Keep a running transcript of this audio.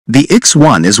The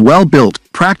iX1 is well built,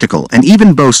 practical, and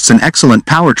even boasts an excellent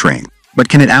powertrain, but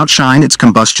can it outshine its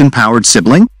combustion-powered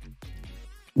sibling?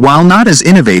 While not as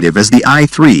innovative as the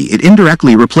i3 it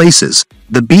indirectly replaces,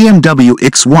 the BMW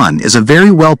iX1 is a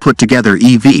very well put-together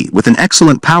EV with an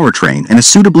excellent powertrain and a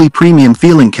suitably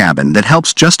premium-feeling cabin that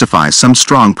helps justify some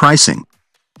strong pricing.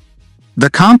 The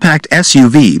compact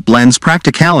SUV blends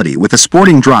practicality with a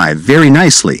sporting drive very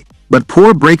nicely, but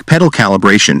poor brake pedal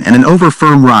calibration and an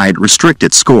over-firm ride restrict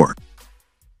its score.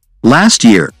 Last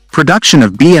year, production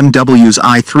of BMW's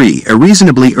i3, a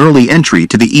reasonably early entry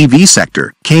to the EV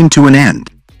sector, came to an end.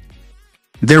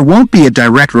 There won't be a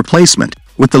direct replacement,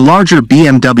 with the larger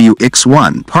BMW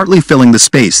iX1 partly filling the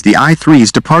space the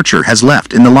i3's departure has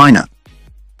left in the lineup.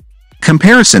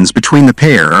 Comparisons between the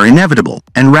pair are inevitable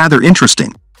and rather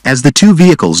interesting, as the two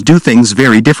vehicles do things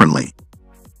very differently.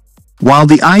 While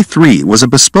the i3 was a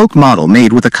bespoke model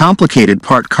made with a complicated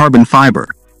part carbon fiber,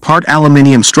 part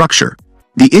aluminium structure,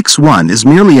 the iX1 is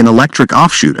merely an electric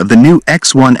offshoot of the new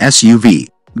X1 SUV,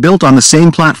 built on the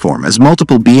same platform as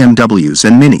multiple BMWs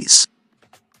and MINIs.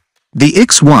 The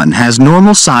iX1 has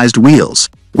normal-sized wheels,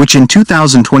 which in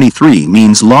 2023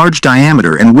 means large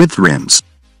diameter and width rims,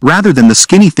 rather than the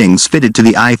skinny things fitted to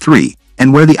the i3,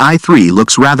 and where the i3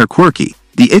 looks rather quirky,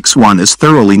 the iX1 is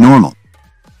thoroughly normal.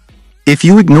 If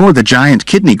you ignore the giant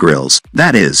kidney grills,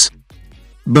 that is.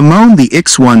 Bemoan the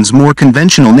iX1's more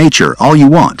conventional nature all you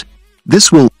want.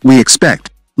 This will, we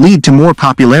expect, lead to more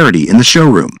popularity in the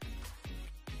showroom.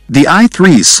 The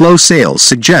i3's slow sales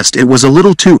suggest it was a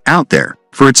little too out there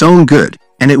for its own good,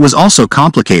 and it was also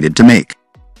complicated to make.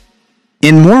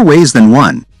 In more ways than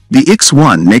one, the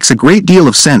iX1 makes a great deal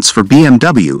of sense for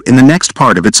BMW in the next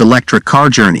part of its electric car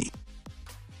journey.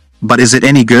 But is it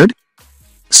any good?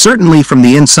 Certainly from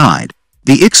the inside,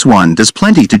 the iX1 does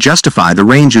plenty to justify the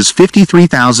range's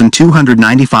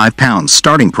 £53,295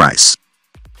 starting price.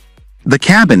 The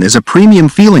cabin is a premium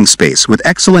feeling space with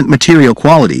excellent material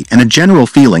quality and a general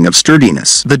feeling of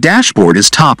sturdiness. The dashboard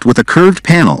is topped with a curved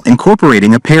panel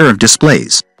incorporating a pair of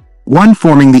displays, one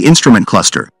forming the instrument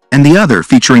cluster, and the other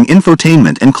featuring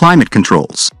infotainment and climate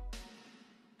controls.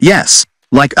 Yes,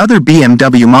 like other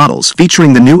BMW models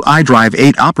featuring the new iDrive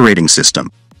 8 operating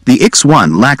system, the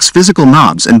iX1 lacks physical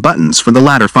knobs and buttons for the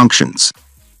latter functions.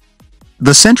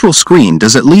 The central screen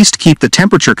does at least keep the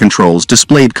temperature controls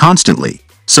displayed constantly,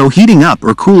 so heating up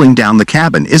or cooling down the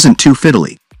cabin isn't too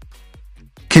fiddly.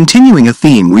 Continuing a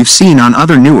theme we've seen on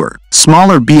other newer,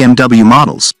 smaller BMW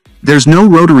models, there's no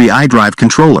rotary iDrive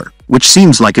controller, which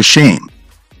seems like a shame.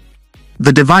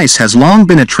 The device has long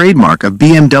been a trademark of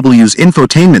BMW's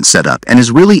infotainment setup and is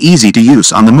really easy to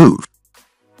use on the move.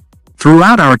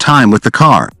 Throughout our time with the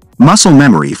car, muscle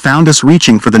memory found us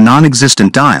reaching for the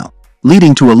non-existent dial,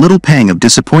 leading to a little pang of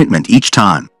disappointment each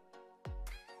time.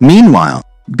 Meanwhile,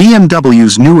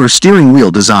 BMW's newer steering wheel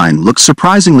design looks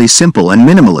surprisingly simple and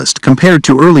minimalist compared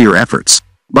to earlier efforts,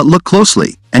 but look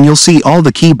closely, and you'll see all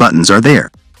the key buttons are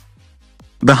there.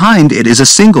 Behind it is a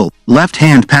single,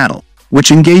 left-hand paddle,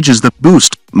 which engages the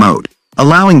boost mode,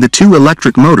 allowing the two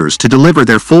electric motors to deliver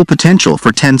their full potential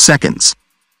for 10 seconds.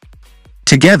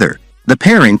 Together, the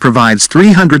pairing provides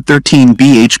 313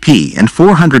 bhp and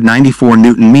 494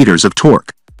 Nm of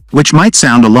torque, which might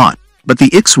sound a lot, but the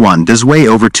iX1 does weigh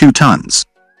over 2 tons.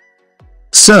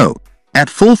 So, at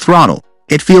full throttle,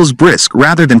 it feels brisk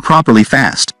rather than properly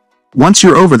fast, once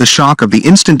you're over the shock of the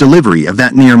instant delivery of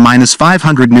that near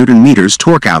 -500 Nm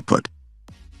torque output.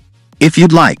 If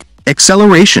you'd like,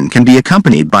 acceleration can be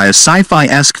accompanied by a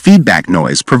sci-fi-esque feedback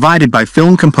noise provided by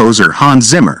film composer Hans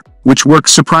Zimmer, which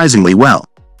works surprisingly well.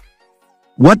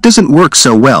 What doesn't work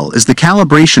so well is the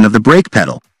calibration of the brake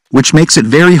pedal, which makes it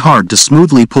very hard to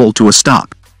smoothly pull to a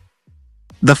stop.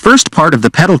 The first part of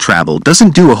the pedal travel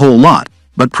doesn't do a whole lot,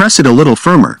 but press it a little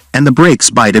firmer, and the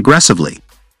brakes bite aggressively.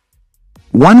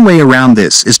 One way around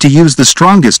this is to use the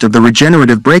strongest of the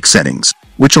regenerative brake settings,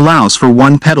 which allows for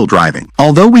one pedal driving.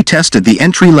 Although we tested the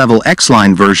entry-level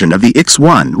X-Line version of the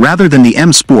iX1 rather than the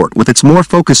M Sport with its more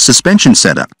focused suspension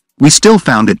setup, we still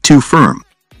found it too firm.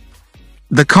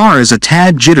 The car is a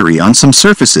tad jittery on some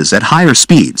surfaces at higher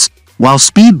speeds, while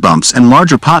speed bumps and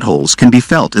larger potholes can be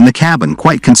felt in the cabin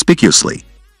quite conspicuously.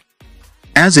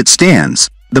 As it stands,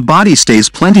 the body stays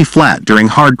plenty flat during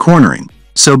hard cornering,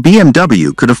 so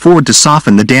BMW could afford to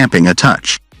soften the damping a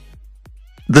touch.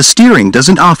 The steering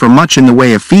doesn't offer much in the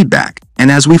way of feedback,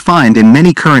 and as we find in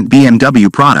many current BMW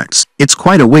products, it's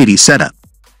quite a weighty setup.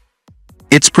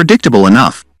 It's predictable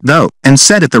enough, though, and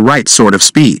set at the right sort of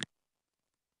speed.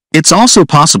 It's also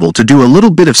possible to do a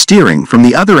little bit of steering from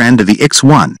the other end of the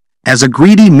iX1, as a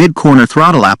greedy mid-corner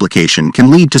throttle application can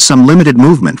lead to some limited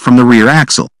movement from the rear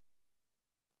axle.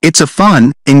 It's a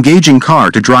fun, engaging car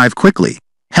to drive quickly,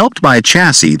 helped by a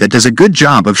chassis that does a good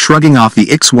job of shrugging off the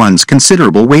iX1's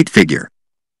considerable weight figure.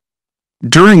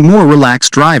 During more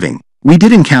relaxed driving, we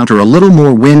did encounter a little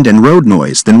more wind and road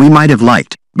noise than we might have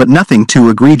liked, but nothing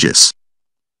too egregious.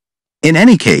 In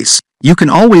any case, you can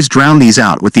always drown these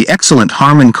out with the excellent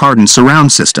Harman Kardon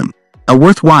surround system, a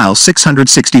worthwhile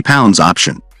 £660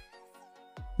 option.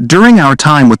 During our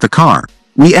time with the car,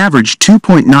 we averaged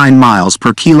 2.9 miles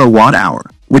per kilowatt-hour,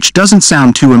 which doesn't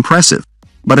sound too impressive,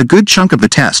 but a good chunk of the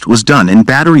test was done in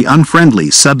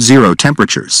battery-unfriendly sub-zero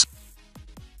temperatures.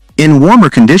 In warmer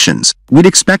conditions, we'd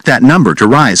expect that number to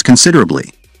rise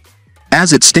considerably.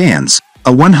 As it stands,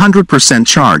 a 100%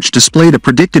 charge displayed a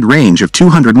predicted range of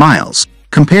 200 miles,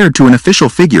 compared to an official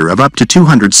figure of up to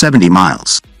 270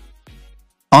 miles.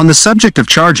 On the subject of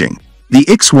charging, the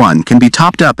iX1 can be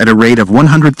topped up at a rate of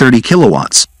 130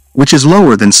 kilowatts, which is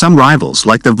lower than some rivals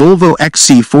like the Volvo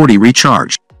XC40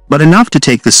 Recharge, but enough to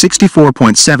take the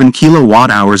 64.7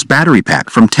 kilowatt-hours battery pack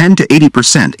from 10 to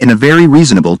 80% in a very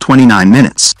reasonable 29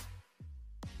 minutes.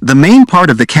 The main part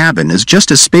of the cabin is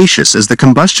just as spacious as the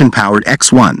combustion-powered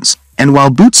X1s, and while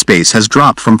boot space has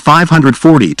dropped from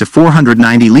 540 to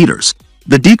 490 liters,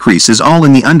 the decrease is all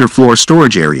in the underfloor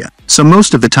storage area, so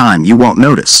most of the time you won't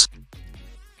notice.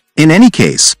 In any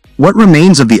case, what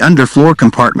remains of the underfloor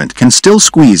compartment can still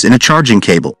squeeze in a charging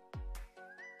cable.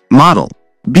 Model: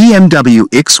 BMW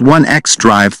X1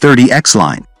 xDrive 30X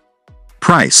line.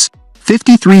 Price: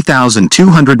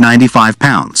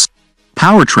 £53,295.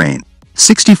 Powertrain: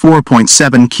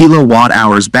 64.7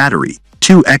 kilowatt-hours battery,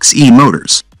 2xe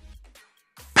motors.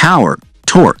 Power,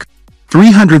 torque: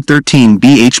 313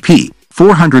 bhp,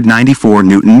 494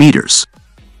 Nm.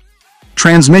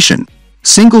 Transmission: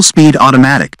 single-speed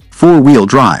automatic, 4-wheel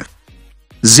drive.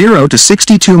 0 to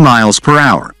 62 miles per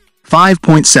hour,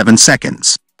 5.7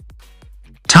 seconds.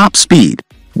 Top speed: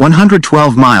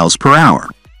 112 miles per hour.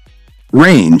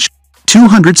 Range: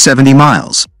 270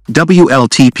 miles,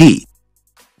 WLTP.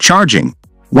 Charging: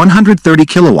 130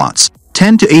 kilowatts,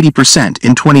 10 to 80%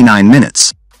 in 29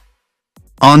 minutes.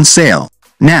 On sale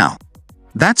now.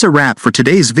 That's a wrap for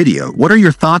today's video. What are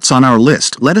your thoughts on our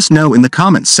list? Let us know in the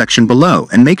comments section below,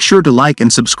 and make sure to like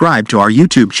and subscribe to our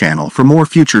YouTube channel for more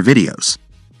future videos.